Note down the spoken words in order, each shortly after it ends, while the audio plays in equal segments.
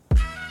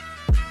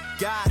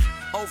God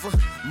over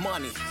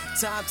money,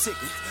 time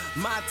ticking,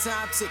 my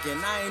time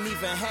ticking. I ain't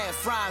even had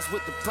fries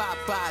with the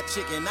Popeye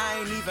chicken. I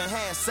ain't even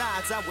had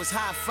sides. I was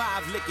high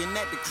five licking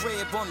at the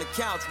crib on the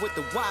couch with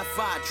the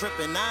Wi-Fi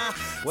tripping.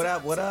 What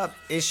up, what up?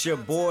 It's your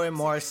boy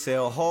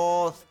Marcel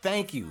Hall.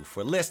 Thank you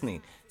for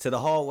listening to the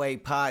Hallway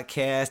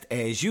Podcast.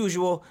 As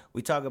usual,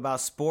 we talk about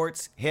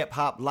sports, hip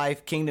hop,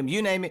 life, kingdom,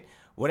 you name it.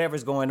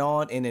 Whatever's going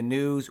on in the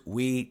news,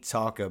 we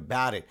talk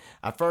about it.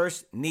 I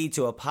first need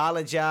to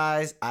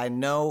apologize. I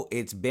know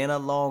it's been a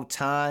long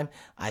time.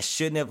 I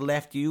shouldn't have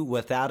left you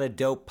without a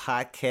dope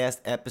podcast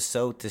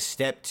episode to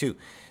step to.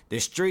 The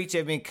streets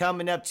have been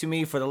coming up to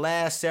me for the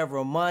last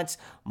several months.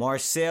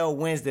 Marcel,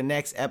 when's the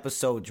next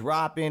episode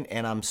dropping?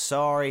 And I'm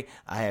sorry,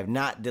 I have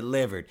not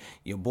delivered.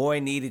 Your boy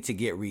needed to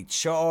get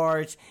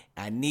recharged.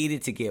 I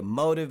needed to get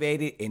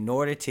motivated in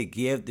order to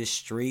give the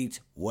streets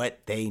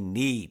what they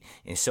need.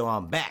 And so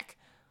I'm back.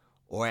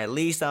 Or at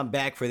least I'm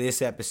back for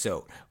this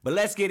episode. But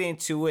let's get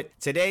into it.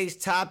 Today's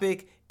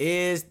topic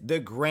is the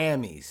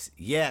Grammys.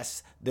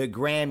 Yes, the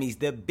Grammys,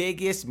 the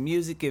biggest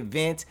music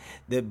event,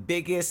 the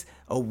biggest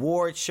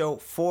award show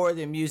for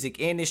the music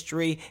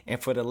industry.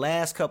 And for the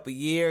last couple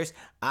years,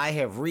 I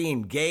have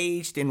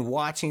re-engaged in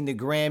watching the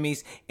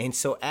Grammys. And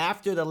so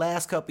after the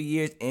last couple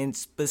years, and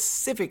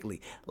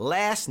specifically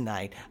last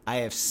night, I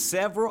have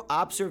several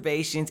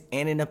observations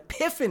and an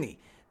epiphany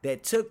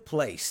that took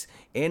place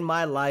in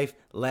my life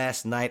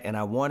last night, and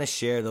I want to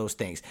share those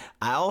things.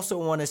 I also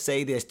want to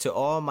say this to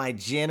all my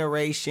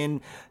Generation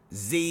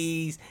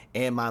Zs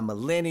and my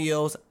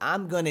millennials.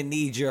 I'm going to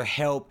need your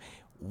help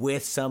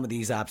with some of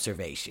these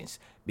observations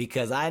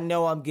because I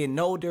know I'm getting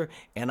older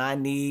and I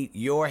need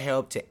your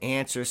help to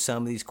answer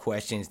some of these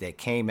questions that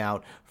came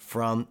out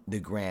from the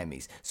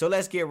Grammys. So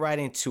let's get right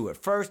into it.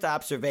 First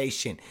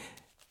observation,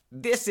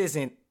 this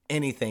isn't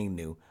anything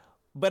new,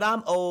 but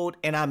I'm old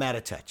and I'm out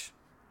of touch.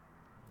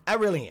 I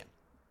really am.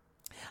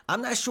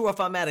 I'm not sure if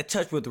I'm out of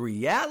touch with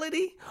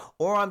reality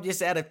or I'm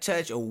just out of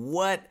touch of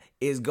what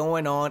is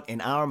going on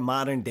in our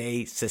modern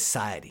day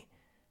society.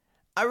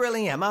 I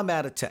really am. I'm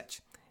out of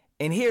touch.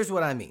 And here's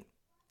what I mean.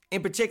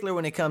 In particular,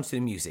 when it comes to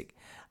music,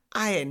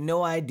 I had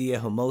no idea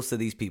who most of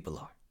these people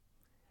are.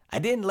 I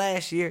didn't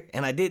last year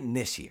and I didn't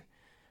this year.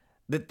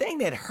 The thing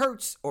that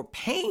hurts or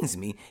pains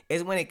me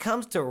is when it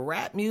comes to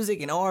rap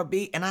music and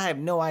R&B and I have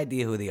no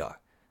idea who they are.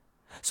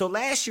 So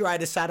last year I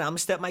decided I'm going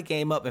to step my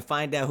game up and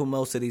find out who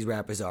most of these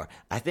rappers are.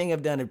 I think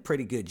I've done a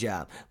pretty good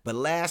job. But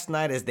last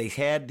night as they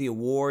had the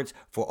awards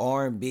for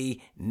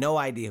R&B, no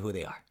idea who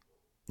they are.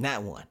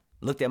 Not one.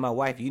 Looked at my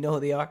wife, you know who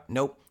they are?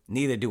 Nope,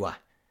 neither do I.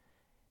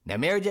 Now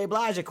Mary J.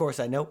 Blige, of course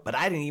I know, but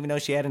I didn't even know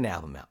she had an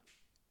album out.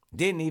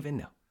 Didn't even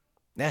know.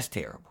 That's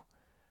terrible.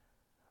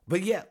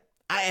 But yeah,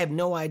 I have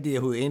no idea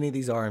who any of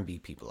these R&B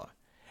people are.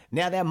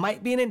 Now that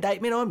might be an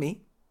indictment on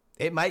me.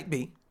 It might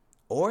be.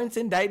 Or it's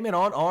an indictment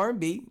on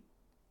R&B.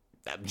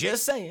 I'm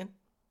just saying,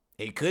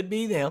 it could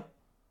be them,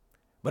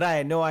 but I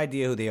had no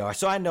idea who they are,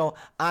 so I know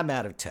I'm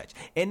out of touch.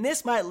 And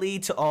this might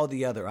lead to all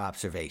the other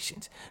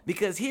observations,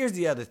 because here's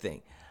the other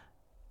thing.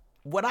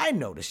 What I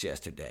noticed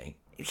yesterday,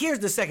 here's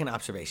the second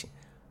observation.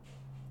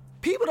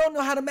 People don't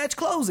know how to match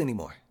clothes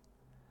anymore.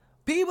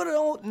 People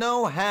don't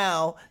know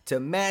how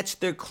to match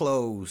their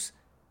clothes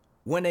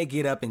when they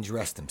get up and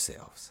dress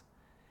themselves.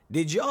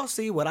 Did y'all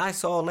see what I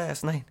saw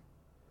last night?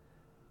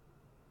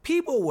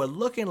 People were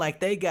looking like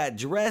they got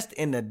dressed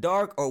in the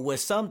dark or with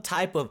some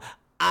type of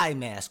eye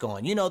mask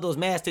on. You know those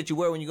masks that you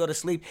wear when you go to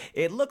sleep?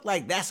 It looked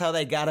like that's how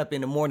they got up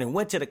in the morning,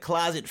 went to the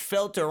closet,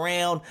 felt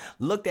around,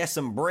 looked at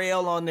some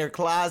braille on their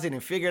closet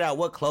and figured out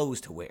what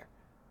clothes to wear.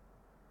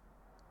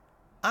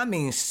 I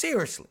mean,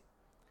 seriously.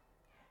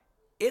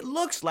 It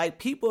looks like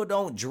people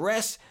don't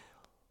dress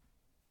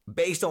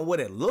based on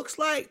what it looks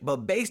like,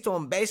 but based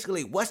on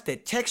basically what's the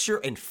texture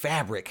and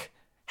fabric.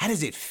 How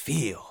does it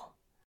feel?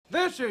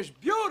 This is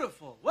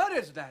beautiful. What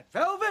is that,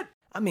 velvet?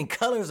 I mean,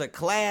 colors are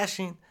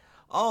clashing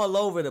all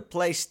over the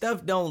place.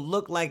 Stuff don't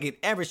look like it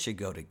ever should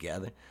go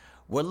together.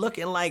 We're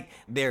looking like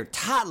their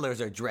toddlers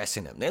are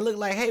dressing them. They look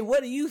like, hey,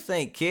 what do you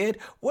think, kid?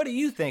 What do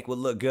you think would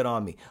look good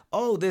on me?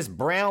 Oh, this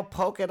brown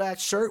polka dot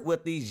shirt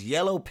with these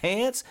yellow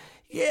pants?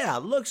 Yeah,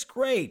 looks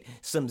great.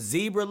 Some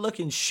zebra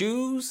looking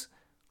shoes?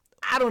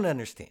 I don't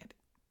understand it.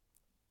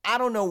 I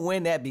don't know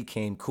when that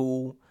became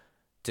cool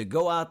to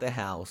go out the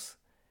house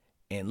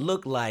and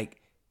look like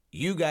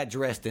you got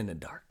dressed in the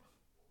dark.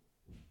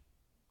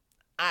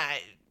 I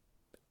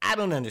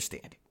don't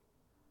understand it.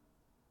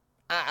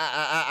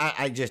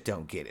 I just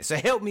don't get it. So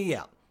help me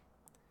out.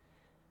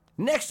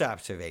 Next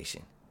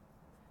observation.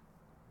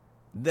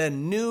 The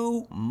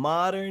new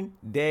modern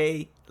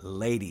day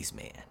ladies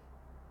man.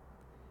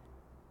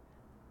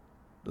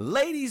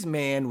 Ladies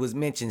man was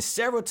mentioned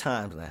several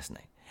times last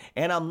night.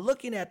 And I'm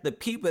looking at the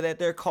people that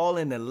they're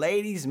calling the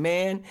ladies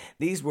man.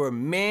 These were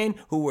men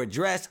who were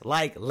dressed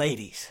like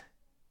ladies.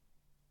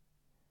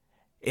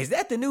 Is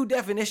that the new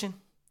definition?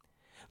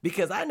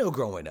 Because I know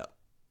growing up,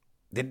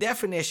 the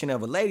definition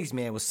of a ladies'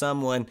 man was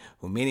someone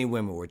who many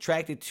women were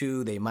attracted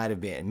to. They might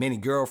have been many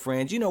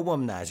girlfriends,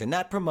 womanizer.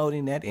 Not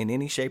promoting that in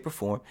any shape or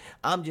form.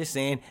 I'm just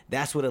saying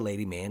that's what a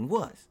lady man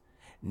was.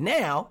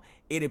 Now,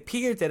 it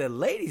appears that a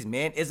ladies'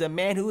 man is a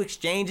man who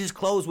exchanges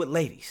clothes with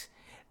ladies.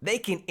 They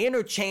can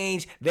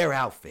interchange their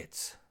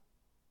outfits.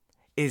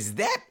 Is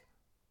that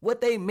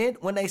what they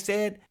meant when they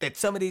said that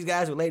some of these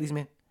guys were ladies'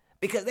 men?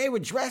 Because they were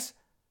dressed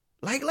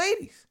like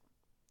ladies.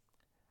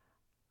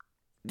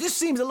 Just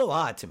seems a little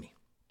odd to me.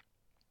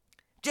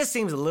 Just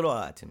seems a little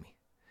odd to me.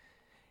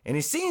 And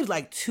it seems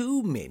like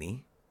too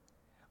many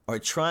are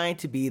trying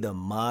to be the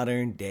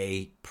modern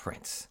day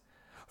Prince.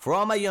 For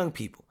all my young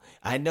people,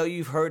 I know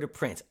you've heard of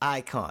Prince,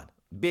 icon,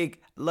 big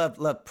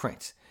love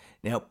Prince.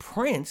 Now,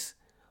 Prince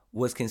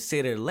was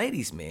considered a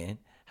ladies' man.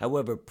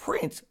 However,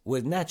 Prince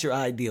was not your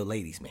ideal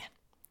ladies' man.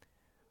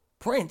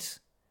 Prince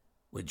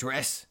would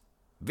dress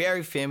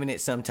very feminine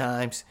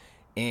sometimes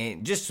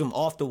and just some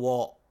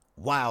off-the-wall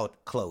wild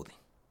clothing.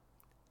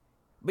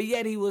 But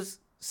yet he was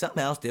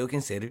somehow still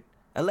considered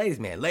a ladies'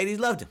 man. Ladies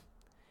loved him.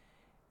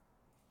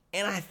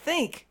 And I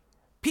think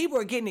people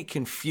are getting it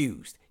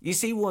confused. You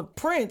see, when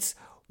Prince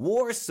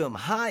wore some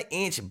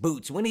high-inch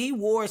boots, when he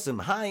wore some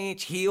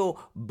high-inch heel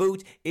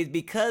boots, it's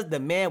because the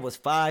man was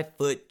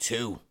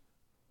 5'2".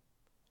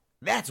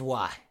 That's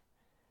why.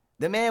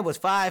 The man was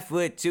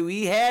 5'2".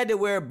 He had to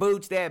wear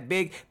boots that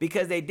big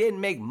because they didn't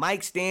make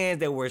mic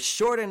stands that were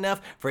short enough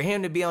for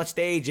him to be on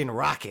stage and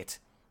rock it.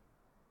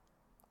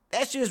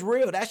 That's just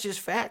real. That's just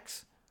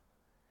facts.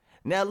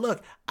 Now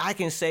look, I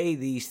can say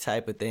these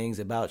type of things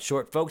about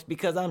short folks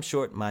because I'm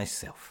short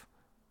myself.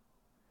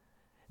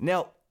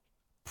 Now,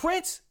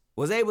 Prince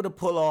was able to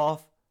pull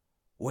off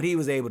what he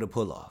was able to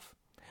pull off.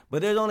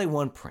 But there's only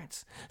one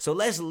Prince. So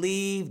let's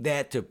leave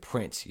that to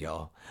Prince,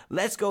 y'all.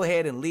 Let's go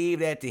ahead and leave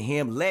that to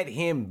him. Let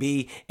him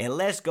be. And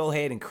let's go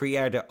ahead and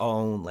create our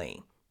own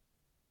lane.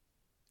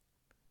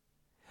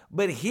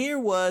 But here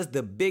was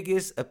the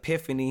biggest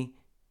epiphany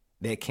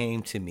that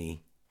came to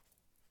me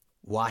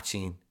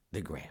watching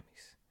the Grammys.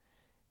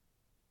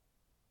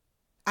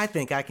 I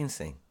think I can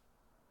sing.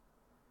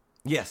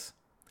 Yes,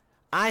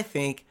 I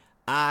think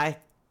I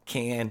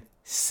can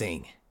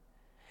sing.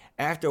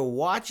 After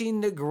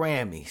watching the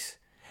Grammys,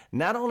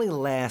 not only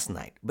last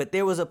night, but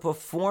there was a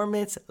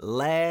performance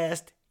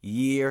last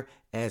year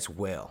as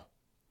well.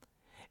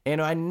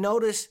 And I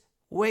noticed,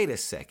 wait a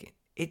second,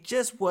 it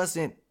just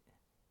wasn't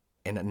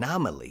an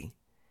anomaly.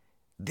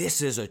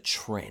 This is a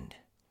trend.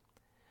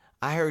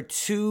 I heard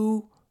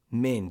two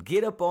men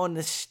get up on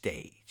the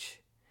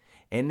stage,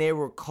 and they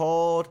were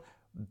called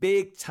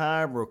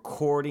big-time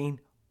recording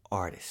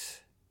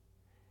artists,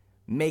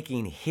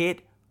 making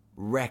hit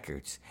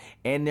records,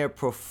 and their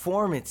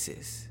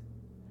performances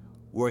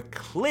were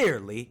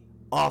clearly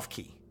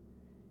off-key.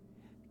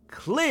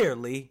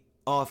 Clearly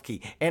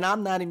off-key. And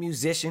I'm not a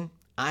musician.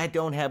 I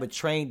don't have a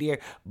trained ear,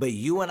 but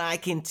you and I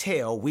can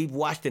tell we've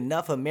watched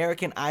enough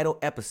American Idol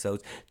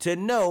episodes to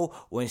know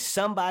when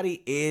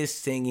somebody is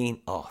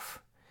singing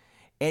off.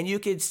 And you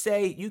could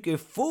say, you can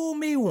fool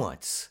me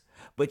once,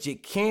 but you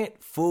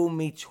can't fool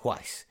me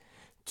twice.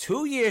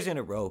 2 years in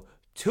a row,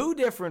 two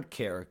different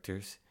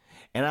characters,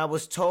 and I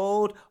was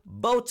told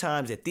both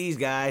times that these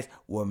guys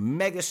were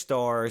mega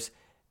stars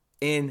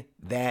in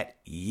that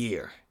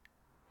year.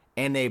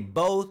 And they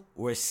both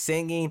were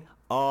singing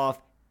off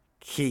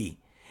key.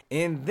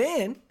 And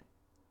then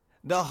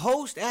the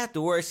host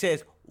afterwards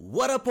says,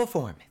 what a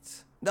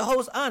performance. The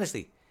host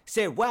honestly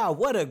said, wow,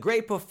 what a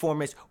great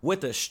performance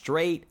with a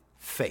straight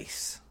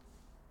face.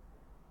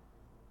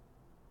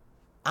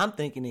 I'm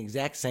thinking the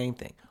exact same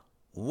thing.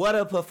 What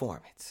a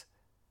performance.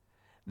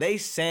 They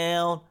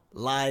sound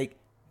like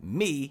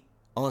me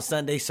on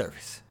Sunday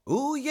service.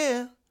 Ooh,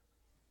 yeah.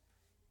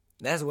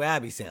 That's where I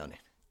be sounding.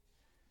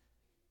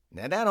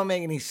 Now, that don't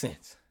make any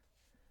sense.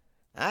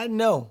 I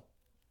know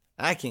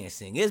I can't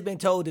sing. It's been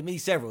told to me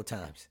several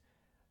times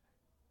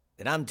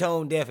that I'm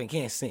tone deaf and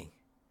can't sing.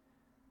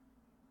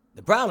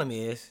 The problem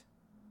is,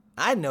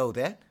 I know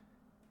that.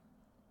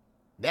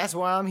 That's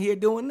why I'm here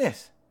doing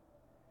this.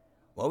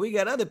 Well, we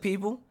got other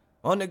people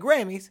on the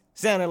Grammys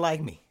sounding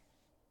like me.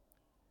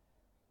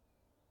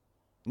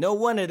 No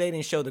wonder they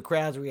didn't show the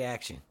crowd's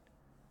reaction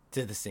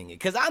to the singing.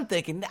 Because I'm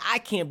thinking, I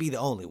can't be the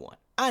only one.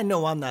 I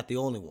know I'm not the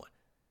only one.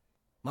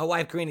 My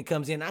wife Karina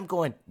comes in, I'm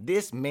going,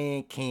 this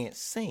man can't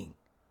sing.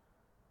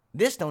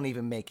 This don't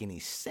even make any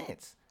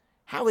sense.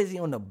 How is he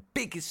on the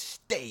biggest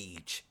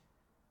stage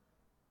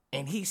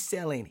and he's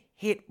selling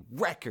hit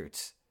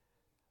records?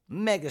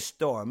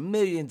 Megastar,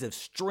 millions of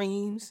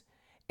streams,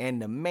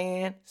 and the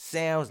man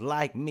sounds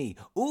like me.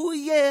 Ooh,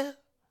 yeah.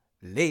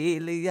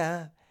 Lately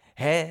I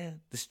had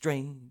the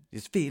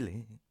strangest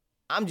feeling.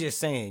 I'm just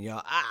saying,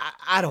 y'all,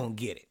 I don't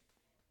get it.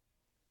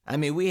 I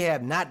mean, we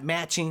have not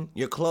matching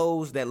your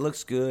clothes that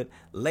looks good,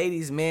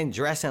 ladies, men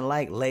dressing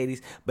like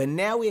ladies, but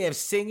now we have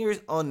singers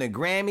on the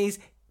Grammys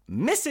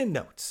missing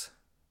notes.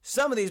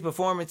 Some of these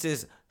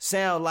performances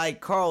sound like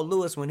Carl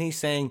Lewis when he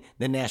sang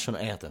the national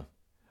anthem.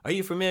 Are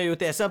you familiar with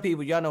that? Some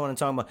people, y'all know what I'm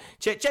talking about.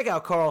 Check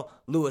out Carl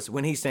Lewis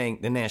when he sang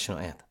the national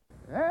anthem.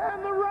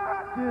 And the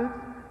Rockets,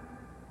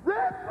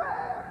 red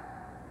flag.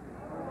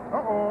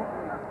 Uh-oh.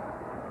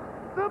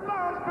 The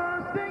bombs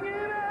bursting in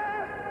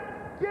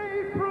air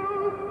gave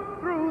proof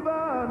through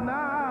the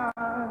night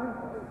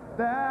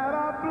that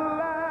our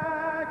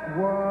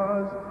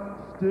was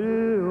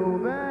still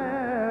there.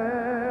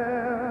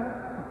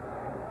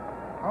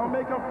 I'll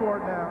make up for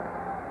it now.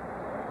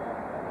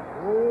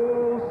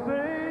 Oh,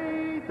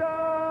 say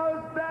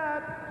does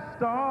that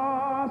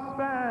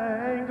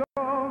star-spangled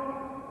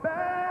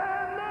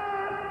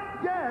banner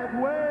yet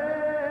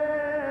wave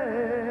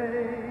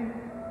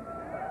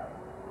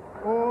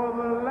o'er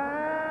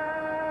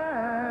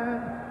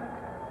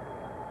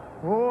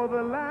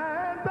the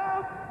land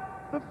of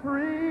the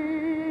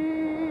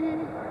free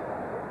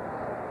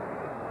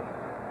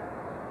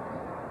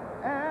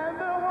and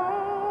the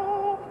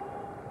home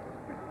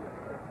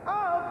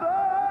of the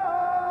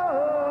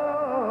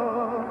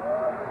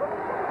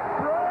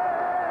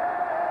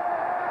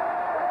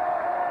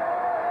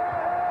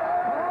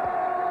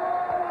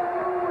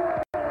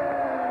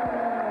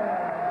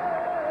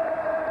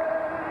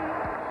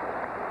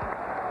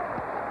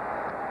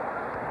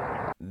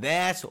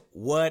That's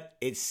what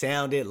it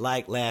sounded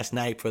like last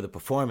night for the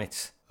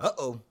performance.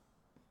 Uh-oh.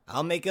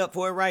 I'll make up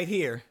for it right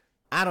here.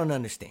 I don't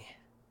understand.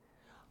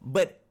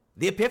 But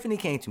the epiphany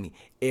came to me.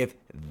 If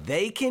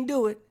they can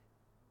do it,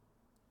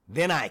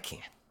 then I can.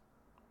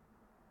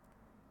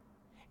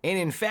 And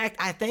in fact,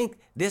 I think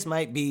this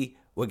might be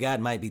what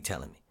God might be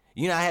telling me.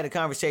 You know, I had a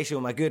conversation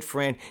with my good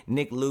friend,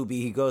 Nick Luby.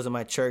 He goes to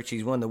my church.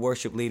 He's one of the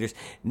worship leaders.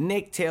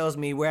 Nick tells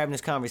me we're having this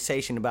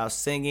conversation about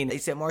singing. He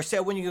said,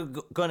 Marcel, when are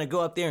you going to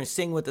go up there and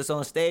sing with us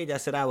on stage? I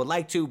said, I would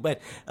like to,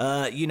 but,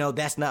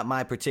 that's not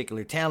my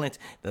particular talent.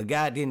 The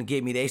God didn't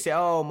give me. They said,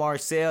 oh,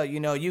 Marcel,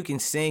 you can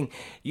sing.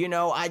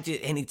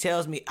 And he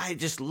tells me, I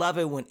just love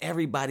it when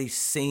everybody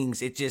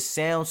sings. It just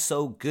sounds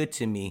so good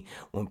to me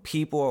when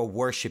people are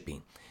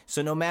worshiping.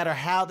 So no matter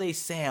how they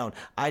sound,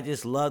 I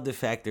just love the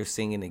fact they're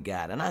singing to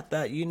God. And I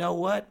thought, you know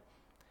what?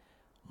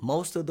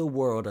 Most of the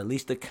world, or at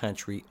least the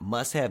country,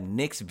 must have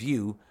Nick's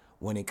view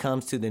when it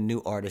comes to the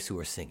new artists who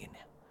are singing now.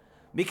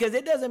 Because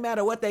it doesn't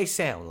matter what they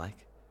sound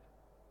like,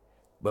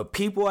 but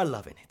people are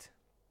loving it.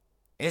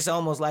 It's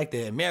almost like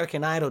the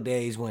American Idol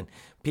days when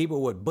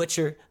people would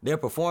butcher their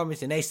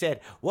performance and they said,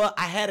 well,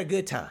 I had a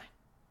good time.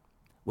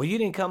 Well, you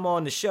didn't come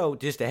on the show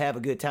just to have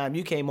a good time.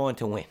 You came on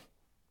to win.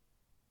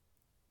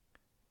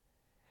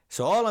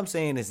 So all I'm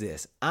saying is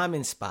this, I'm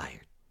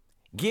inspired.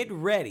 Get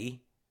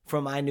ready for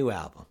my new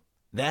album.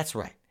 That's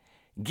right.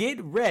 Get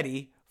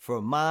ready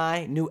for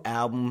my new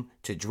album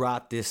to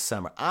drop this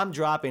summer. I'm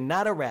dropping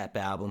not a rap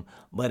album,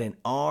 but an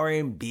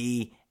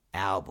R&B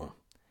album.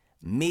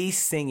 Me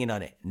singing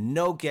on it,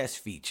 no guest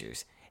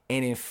features.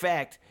 And in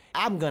fact,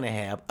 I'm going to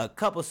have a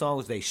couple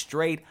songs they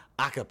straight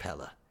a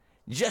cappella,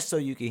 just so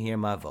you can hear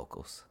my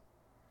vocals.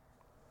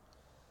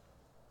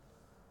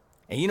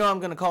 And you know what I'm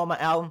going to call my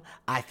album?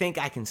 I Think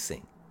I Can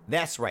Sing.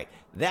 That's right.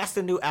 That's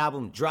the new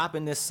album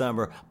dropping this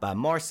summer by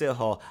Marcel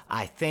Hall.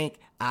 I Think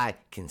I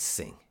Can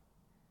Sing.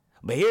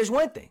 But here's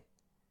one thing.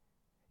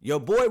 Your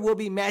boy will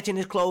be matching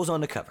his clothes on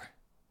the cover.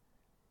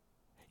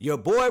 Your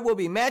boy will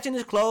be matching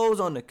his clothes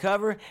on the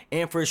cover,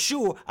 and for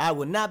sure, I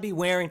will not be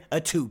wearing a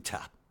tube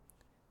top.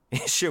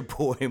 It's your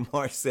boy,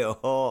 Marcel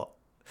Hall.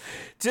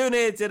 Tune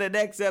in to the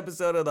next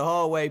episode of the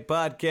Hallway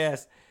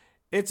Podcast.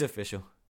 It's official.